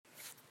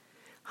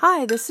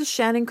Hi, this is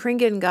Shannon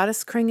Kringen,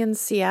 Goddess Kringen,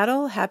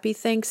 Seattle. Happy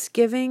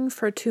Thanksgiving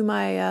to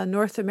my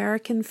North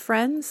American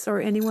friends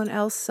or anyone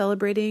else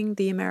celebrating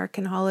the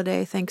American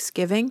holiday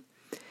Thanksgiving.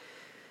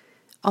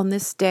 On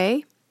this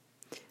day,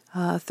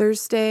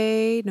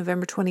 Thursday,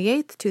 November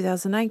 28th,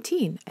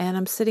 2019, and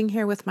I'm sitting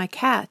here with my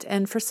cat,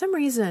 and for some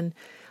reason,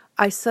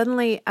 I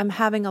suddenly am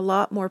having a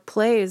lot more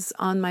plays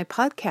on my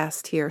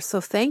podcast here, so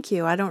thank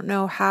you. I don't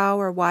know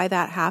how or why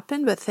that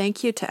happened, but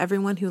thank you to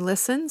everyone who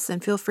listens,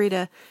 and feel free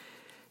to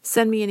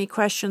send me any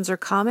questions or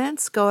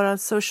comments. Go out on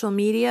social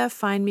media.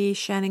 Find me,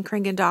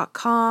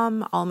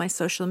 ShannonKringen.com, all my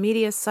social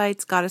media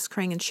sites, Goddess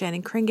Kringen,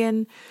 Shannon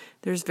Kringen.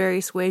 There's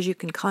various ways you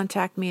can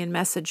contact me and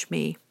message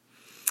me.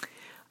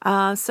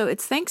 So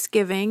it's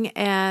Thanksgiving,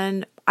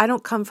 and I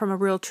don't come from a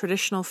real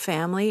traditional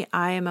family.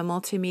 I am a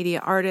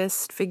multimedia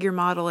artist, figure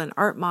model, and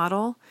art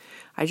model.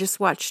 I just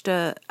watched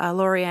a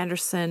Laurie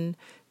Anderson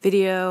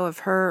video of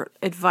her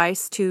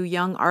advice to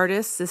young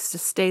artists is to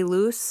stay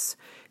loose.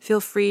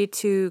 Feel free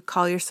to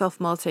call yourself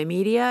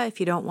multimedia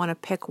if you don't want to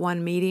pick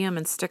one medium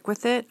and stick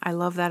with it. I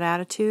love that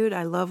attitude.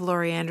 I love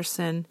Laurie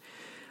Anderson.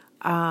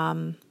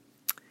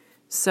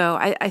 So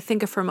I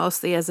think of her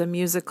mostly as a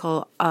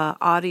musical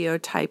audio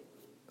type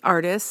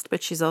artist,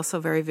 but she's also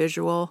very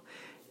visual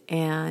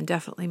and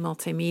definitely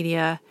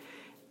multimedia.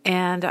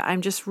 And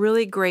I'm just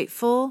really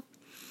grateful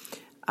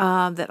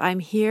that I'm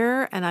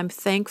here, and I'm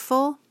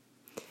thankful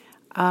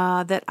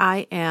that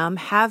I am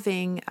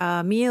having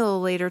a meal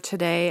later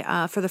today.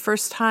 For the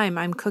first time,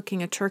 I'm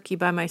cooking a turkey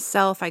by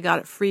myself. I got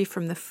it free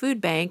from the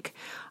food bank.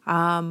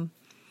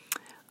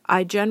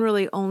 I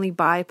generally only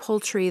buy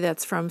poultry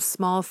that's from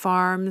small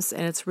farms,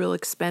 and it's real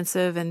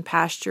expensive and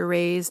pasture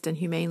raised and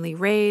humanely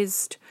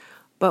raised.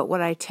 But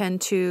what I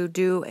tend to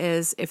do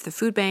is if the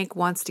food bank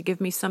wants to give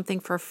me something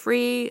for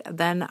free,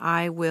 then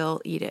I will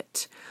eat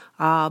it.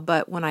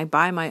 But when I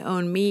buy my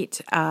own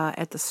meat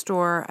at the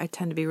store, I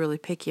tend to be really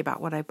picky about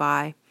what I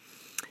buy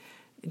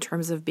in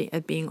terms of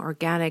it being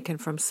organic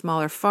and from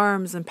smaller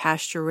farms and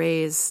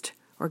pasture-raised,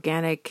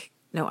 organic,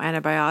 no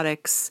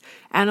antibiotics,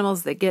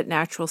 animals that get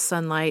natural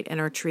sunlight and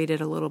are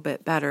treated a little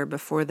bit better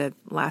before the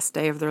last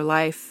day of their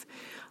life.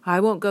 I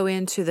won't go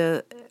into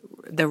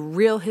the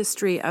real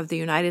history of the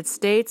United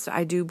States.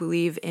 I do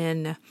believe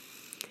in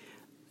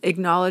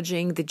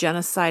acknowledging the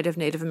genocide of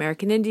Native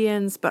American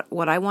Indians, but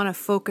what I want to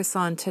focus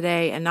on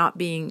today, and not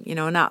being,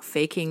 not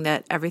faking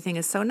that everything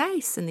is so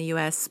nice in the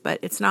U.S., but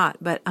it's not.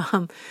 But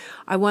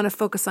I want to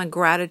focus on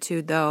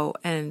gratitude, though,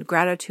 and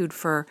gratitude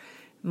for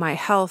my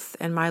health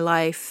and my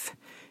life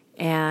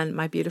and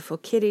my beautiful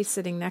kitty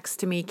sitting next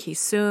to me,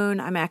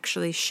 Kisun. I'm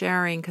actually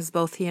sharing, because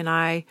both he and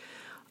I'm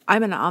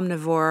an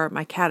omnivore,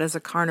 my cat is a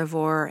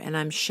carnivore, and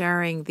I'm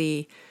sharing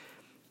the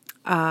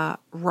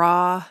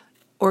raw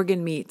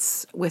organ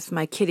meats with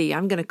my kitty.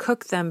 I'm going to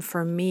cook them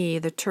for me.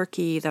 The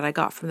turkey that I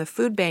got from the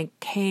food bank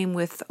came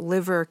with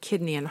liver,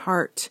 kidney, and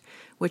heart,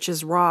 which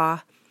is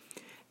raw.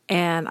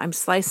 And I'm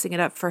slicing it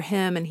up for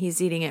him, and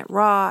he's eating it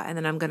raw. And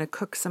then I'm going to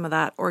cook some of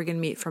that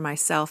organ meat for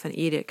myself and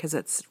eat it because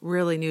it's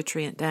really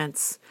nutrient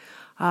dense.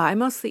 I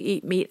mostly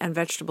eat meat and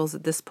vegetables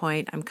at this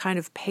point. I'm kind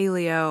of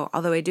paleo,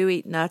 although I do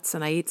eat nuts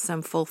and I eat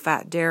some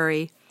full-fat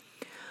dairy.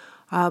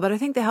 But I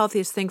think the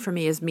healthiest thing for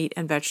me is meat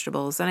and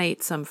vegetables, and I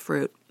eat some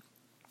fruit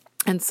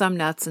and some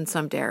nuts and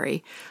some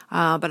dairy.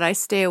 But I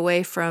stay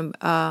away from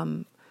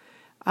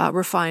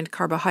refined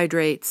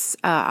carbohydrates,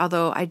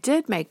 although I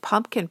did make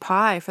pumpkin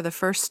pie for the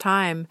first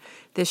time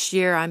this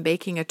year. I'm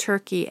baking a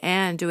turkey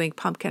and doing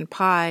pumpkin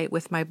pie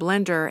with my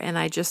blender, and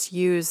I just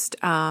used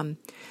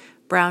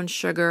brown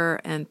sugar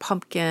and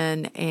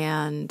pumpkin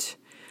and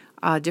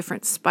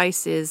different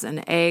spices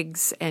and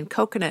eggs and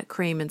coconut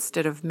cream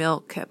instead of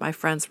milk at my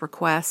friend's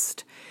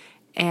request.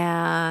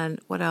 And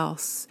what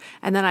else?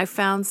 And then I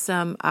found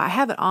I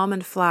have an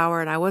almond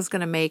flour, and I was going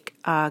to make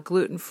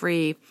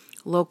gluten-free,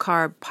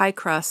 low-carb pie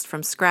crust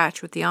from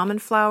scratch with the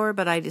almond flour,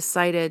 but I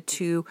decided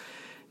to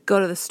go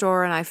to the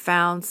store, and I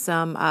found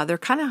some, they're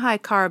kind of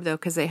high-carb, though,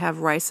 because they have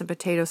rice and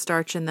potato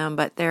starch in them,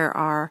 but they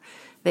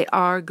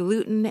are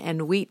gluten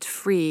and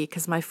wheat-free,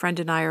 because my friend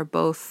and I are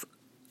both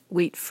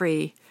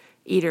wheat-free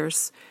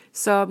eaters.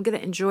 So I'm going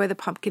to enjoy the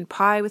pumpkin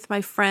pie with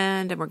my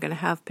friend, and we're going to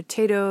have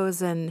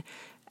potatoes and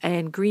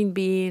green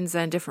beans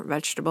and different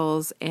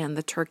vegetables and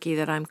the turkey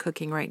that I'm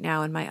cooking right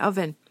now in my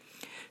oven.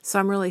 So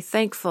I'm really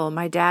thankful.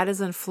 My dad is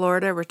in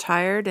Florida,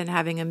 retired, and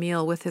having a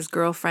meal with his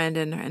girlfriend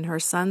and her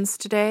sons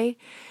today.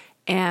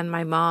 And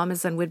my mom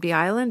is on Whidbey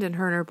Island, and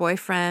her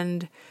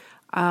boyfriend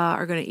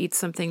are going to eat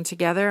something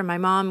together. My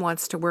mom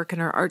wants to work in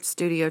her art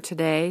studio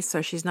today,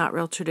 so she's not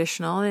real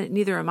traditional, and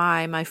neither am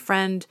I. My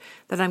friend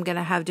that I'm going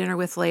to have dinner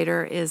with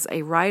later is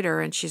a writer,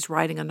 and she's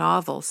writing a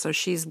novel, so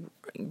she's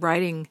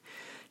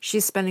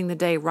spending the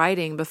day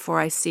writing before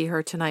I see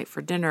her tonight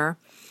for dinner.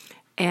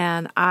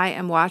 And I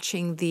am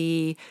watching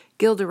the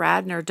Gilda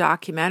Radner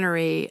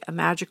documentary, a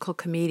magical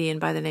comedian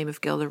by the name of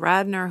Gilda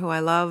Radner, who I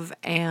love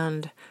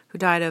and who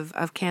died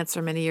of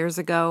cancer many years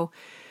ago.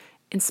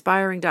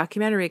 Inspiring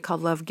documentary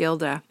called Love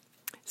Gilda.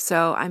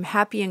 So I'm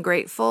happy and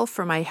grateful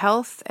for my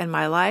health and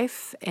my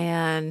life,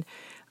 and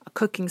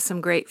cooking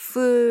some great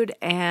food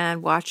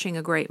and watching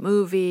a great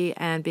movie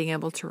and being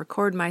able to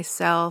record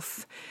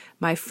myself.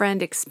 My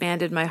friend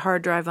expanded my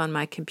hard drive on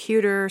my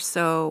computer,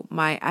 so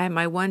my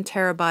 1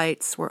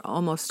 terabytes were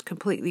almost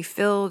completely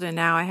filled, and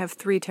now I have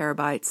 3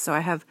 terabytes. So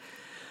I have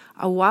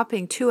a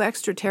whopping 2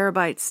 extra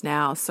terabytes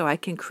now, so I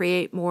can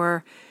create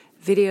more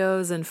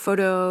videos and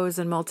photos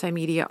and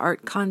multimedia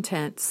art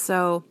content.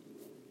 So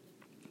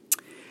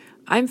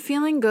I'm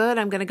feeling good.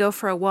 I'm going to go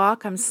for a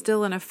walk. I'm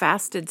still in a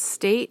fasted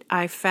state.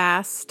 I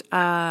fast.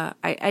 I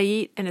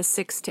eat in a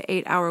 6 to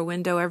 8 hour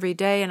window every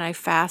day, and I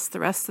fast the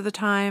rest of the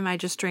time. I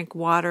just drink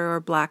water or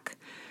black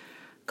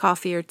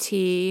coffee or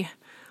tea.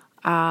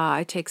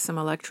 I take some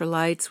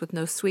electrolytes with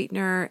no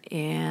sweetener,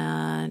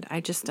 and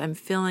I'm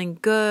feeling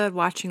good,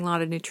 watching a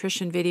lot of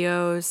nutrition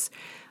videos,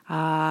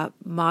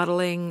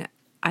 modeling.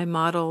 I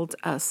modeled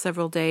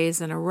several days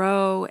in a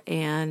row,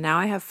 and now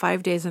I have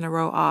 5 days in a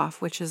row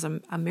off, which is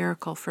a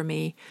miracle for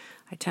me.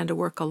 I tend to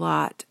work a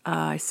lot.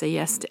 I say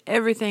yes to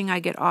everything I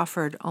get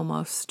offered,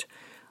 almost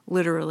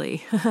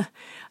literally,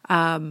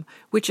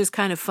 which is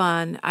kind of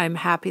fun. I'm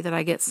happy that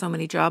I get so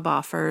many job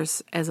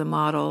offers as a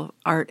model,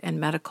 art and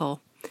medical.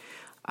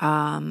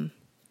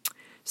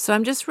 So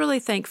I'm just really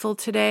thankful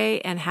today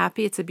and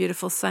happy. It's a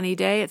beautiful sunny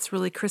day. It's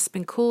really crisp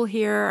and cool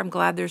here. I'm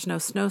glad there's no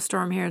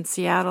snowstorm here in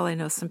Seattle. I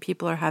know some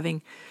people are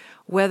having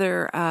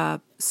weather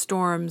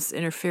storms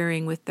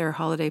interfering with their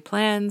holiday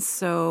plans.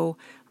 So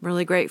I'm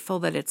really grateful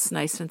that it's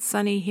nice and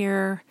sunny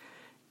here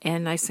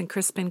and nice and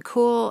crisp and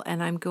cool.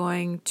 And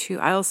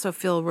I also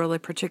feel really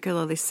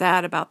particularly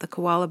sad about the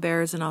koala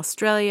bears in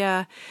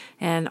Australia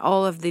and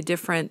all of the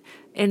different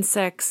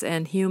insects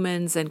and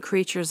humans and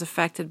creatures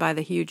affected by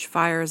the huge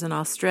fires in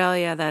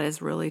Australia. That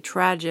is really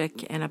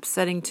tragic and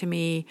upsetting to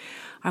me.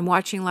 I'm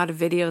watching a lot of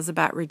videos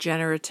about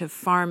regenerative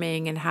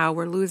farming and how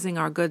we're losing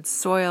our good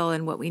soil,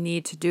 and what we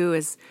need to do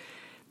is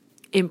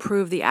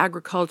improve the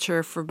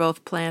agriculture for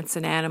both plants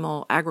and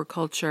animal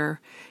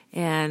agriculture.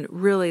 And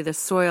really the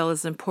soil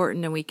is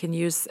important, and we can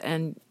use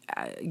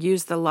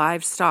the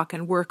livestock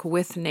and work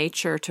with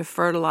nature to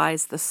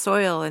fertilize the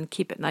soil and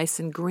keep it nice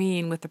and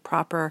green with the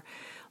proper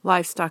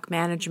livestock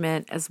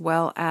management, as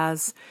well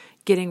as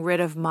getting rid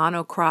of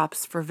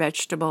monocrops for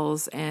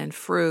vegetables and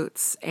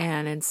fruits,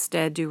 and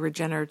instead do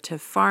regenerative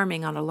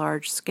farming on a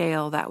large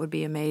scale. That would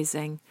be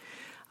amazing.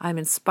 I'm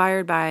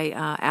inspired by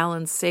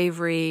Alan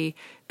Savory,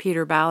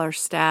 Peter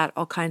Ballerstadt,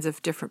 all kinds of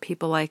different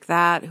people like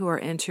that who are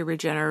into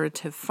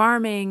regenerative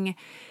farming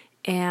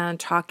and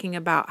talking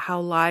about how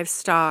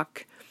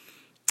livestock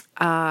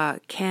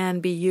can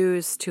be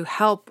used to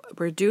help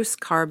reduce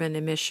carbon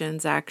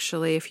emissions,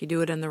 actually, if you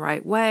do it in the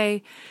right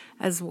way,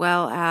 as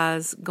well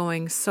as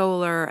going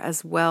solar,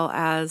 as well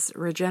as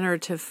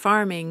regenerative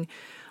farming.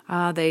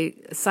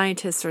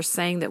 Scientists are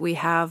saying that we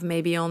have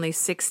maybe only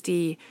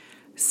 60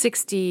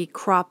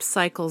 crop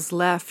cycles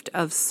left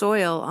of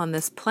soil on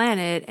this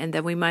planet, and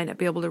that we might not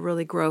be able to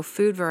really grow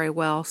food very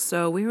well.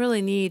 So we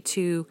really need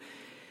to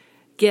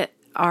get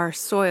our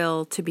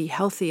soil to be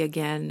healthy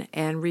again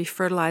and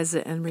refertilize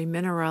it and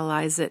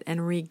remineralize it and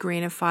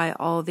regreenify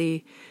all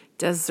the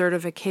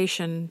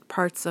desertification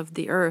parts of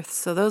the earth.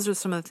 So those are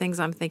some of the things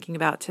I'm thinking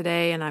about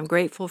today, and I'm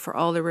grateful for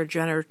all the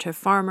regenerative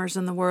farmers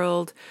in the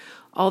world,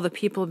 all the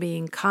people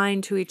being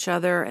kind to each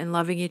other and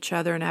loving each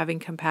other and having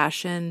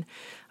compassion,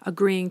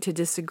 agreeing to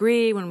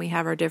disagree when we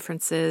have our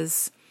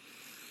differences.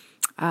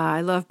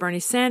 I love Bernie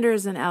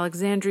Sanders and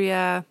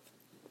Alexandria.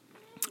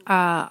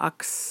 How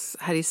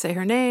do you say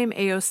her name?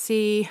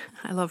 AOC.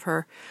 I love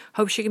her.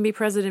 Hope she can be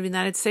president of the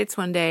United States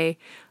one day.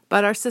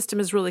 But our system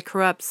is really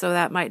corrupt, so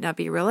that might not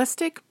be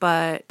realistic,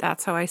 but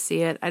that's how I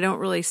see it. I don't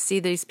really see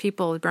these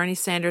people, Bernie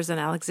Sanders and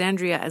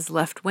Alexandria, as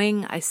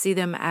left-wing. I see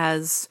them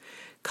as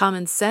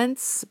common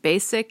sense,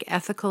 basic,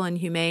 ethical, and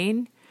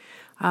humane.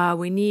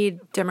 We need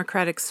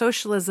democratic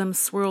socialism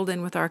swirled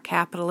in with our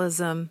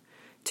capitalism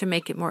to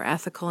make it more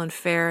ethical and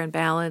fair and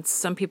balanced.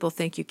 Some people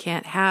think you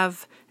can't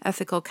have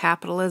ethical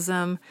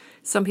capitalism.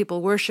 Some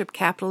people worship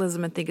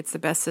capitalism and think it's the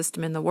best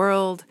system in the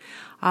world.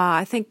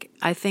 I think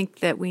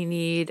that we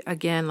need,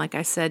 again, like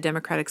I said,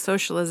 democratic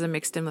socialism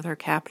mixed in with our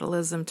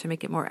capitalism to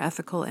make it more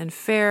ethical and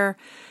fair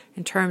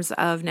in terms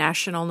of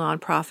national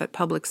nonprofit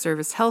public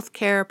service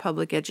healthcare,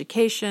 public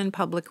education,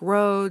 public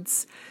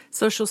roads.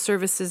 Social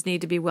services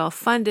need to be well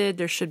funded.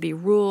 There should be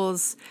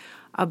rules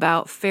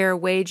about fair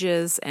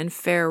wages and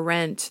fair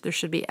rent. There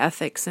should be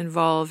ethics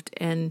involved,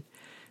 and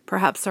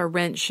perhaps our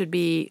rent should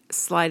be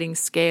sliding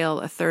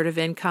scale, a third of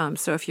income.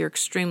 So if you're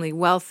extremely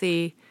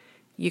wealthy,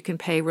 you can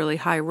pay really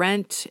high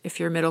rent. If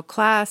you're middle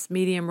class,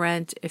 medium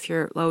rent. If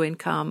you're low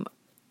income,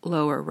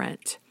 lower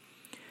rent.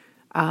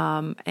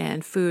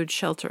 And food,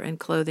 shelter, and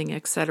clothing,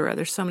 etc.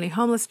 There's so many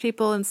homeless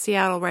people in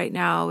Seattle right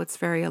now. It's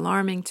very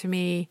alarming to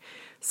me.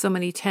 So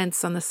many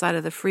tents on the side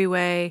of the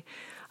freeway.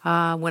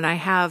 When I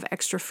have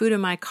extra food in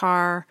my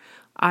car,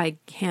 I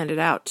hand it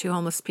out to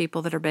homeless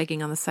people that are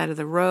begging on the side of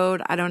the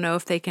road. I don't know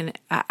if they can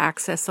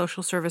access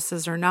social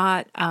services or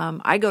not.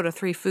 I go to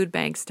 3 food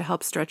banks to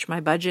help stretch my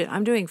budget.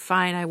 I'm doing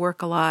fine. I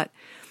work a lot,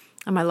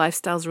 and my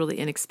lifestyle is really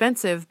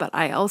inexpensive, but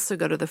I also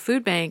go to the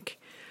food bank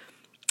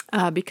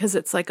because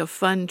it's like a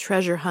fun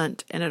treasure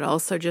hunt, and it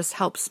also just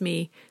helps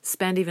me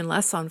spend even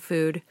less on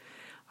food,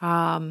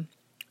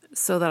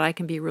 so that I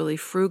can be really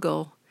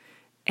frugal.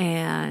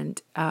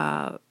 And,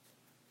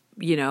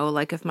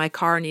 like if my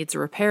car needs a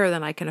repair,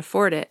 then I can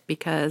afford it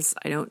because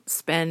I don't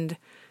spend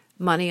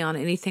money on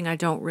anything I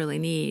don't really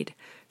need.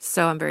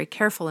 So I'm very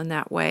careful in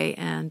that way.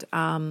 And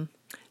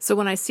so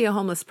when I see a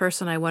homeless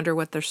person, I wonder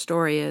what their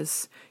story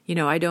is.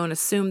 I don't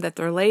assume that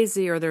they're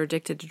lazy or they're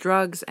addicted to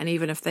drugs. And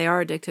even if they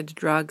are addicted to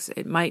drugs,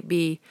 it might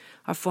be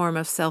a form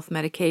of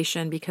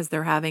self-medication because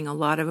they're having a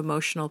lot of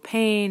emotional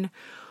pain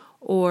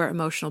or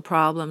emotional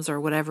problems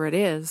or whatever it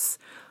is.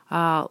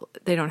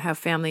 They don't have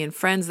family and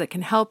friends that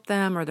can help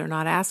them, or they're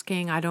not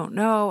asking. I don't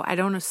know. I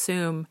don't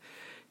assume.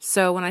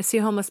 So when I see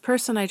a homeless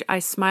person, I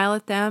smile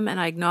at them and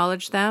I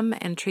acknowledge them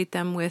and treat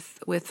them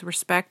with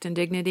respect and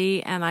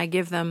dignity, and I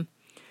give them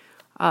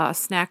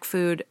snack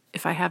food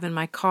if I have in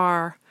my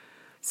car.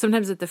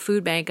 Sometimes at the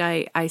food bank,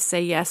 I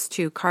say yes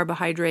to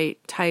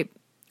carbohydrate type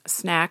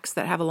snacks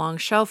that have a long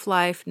shelf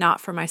life,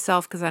 not for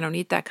myself because I don't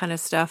eat that kind of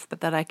stuff,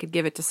 but that I could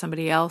give it to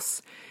somebody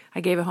else.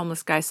 I gave a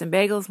homeless guy some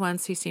bagels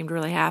once. He seemed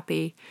really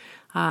happy,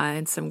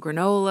 and some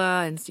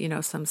granola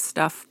and, some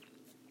stuff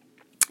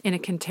in a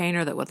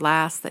container that would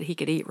last that he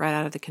could eat right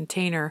out of the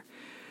container.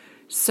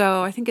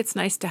 So I think it's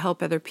nice to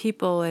help other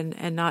people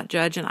and not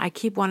judge. And I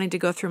keep wanting to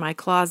go through my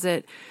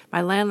closet.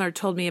 My landlord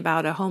told me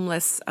about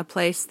a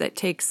place that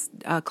takes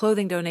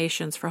clothing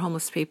donations for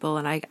homeless people.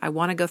 And I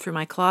want to go through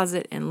my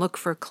closet and look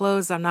for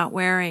clothes I'm not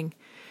wearing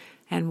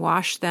and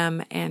wash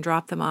them and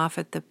drop them off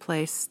at the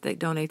place that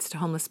donates to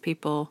homeless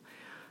people,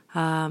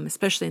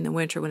 especially in the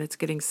winter when it's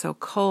getting so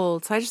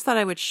cold. So I just thought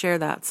I would share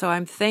that. So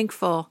I'm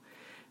thankful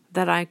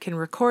that I can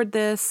record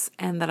this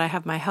and that I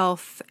have my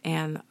health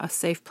and a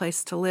safe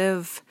place to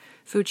live,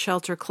 food,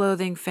 shelter,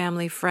 clothing,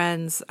 family,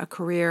 friends, a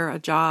career, a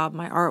job,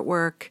 my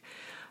artwork,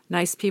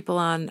 nice people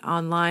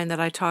online that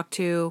I talk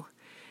to.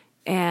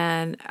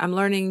 And I'm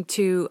learning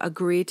to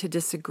agree to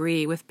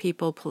disagree with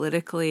people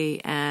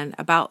politically and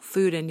about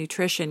food and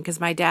nutrition, because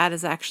my dad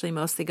has actually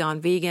mostly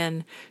gone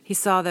vegan. He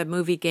saw the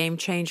movie Game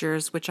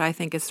Changers, which I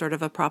think is sort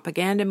of a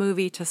propaganda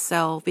movie to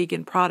sell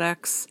vegan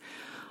products.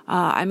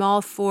 I'm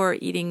all for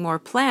eating more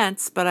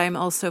plants, but I'm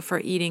also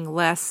for eating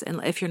less, and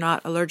if you're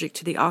not allergic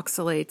to the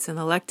oxalates and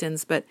the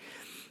lectins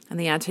and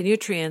the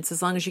anti-nutrients,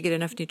 as long as you get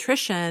enough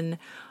nutrition.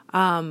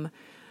 I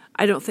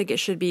don't think it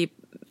should be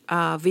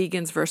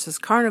vegans versus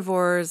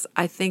carnivores.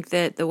 I think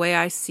that the way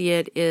I see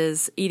it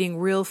is eating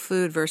real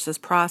food versus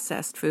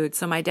processed food.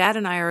 So my dad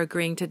and I are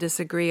agreeing to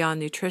disagree on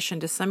nutrition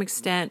to some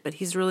extent, but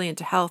he's really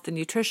into health and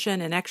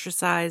nutrition and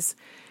exercise,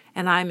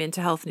 and I'm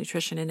into health,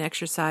 nutrition, and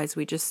exercise.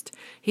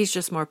 He's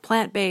just more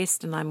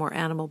plant-based, and I'm more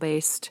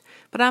animal-based.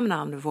 But I'm an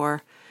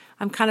omnivore.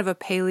 I'm kind of a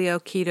paleo,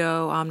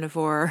 keto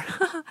omnivore.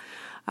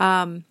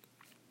 And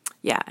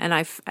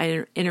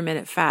I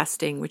intermittent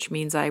fasting, which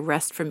means I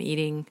rest from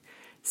eating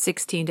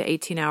 16 to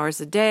 18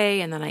 hours a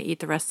day, and then I eat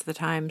the rest of the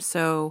time.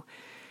 So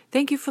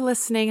thank you for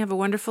listening. Have a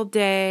wonderful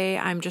day.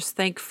 I'm just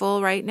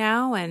thankful right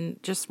now,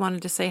 and just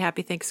wanted to say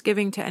happy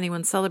Thanksgiving to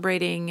anyone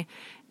celebrating,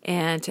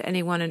 and to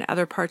anyone in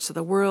other parts of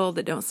the world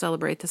that don't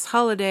celebrate this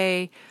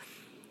holiday.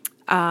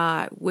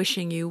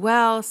 Wishing you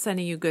well,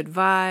 sending you good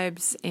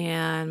vibes,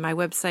 and my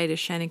website is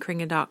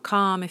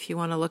shannonkringen.com if you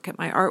want to look at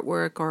my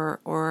artwork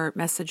or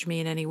message me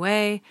in any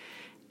way.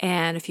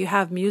 And if you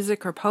have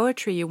music or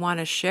poetry you want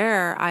to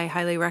share, I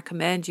highly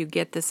recommend you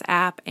get this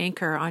app,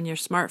 Anchor, on your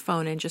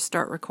smartphone and just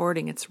start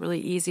recording. It's really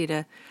easy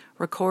to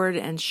record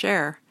and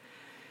share.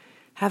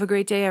 Have a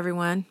great day,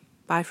 everyone.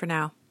 Bye for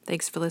now.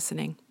 Thanks for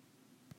listening.